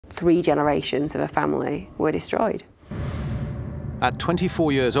3 generations of a family were destroyed. At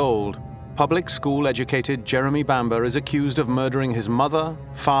 24 years old, public school-educated Jeremy Bamber is accused of murdering his mother,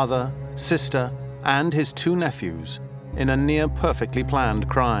 father, sister, and his 2 nephews in a near-perfectly planned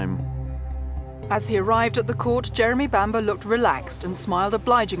crime. As he arrived at the court, Jeremy Bamber looked relaxed and smiled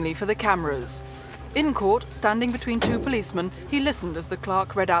obligingly for the cameras. In court, standing between 2 policemen, he listened as the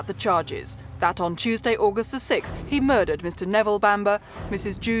clerk read out the charges. That on Tuesday, August the 6th, he murdered Mr. Nevill Bamber,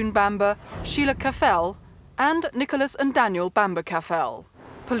 Mrs. June Bamber, Sheila Caffell, and Nicholas and Daniel Bamber Caffell.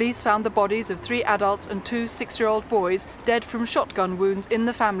 Police found the bodies of 3 adults and 2 6-year-old boys dead from shotgun wounds in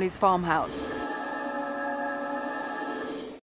the family's farmhouse.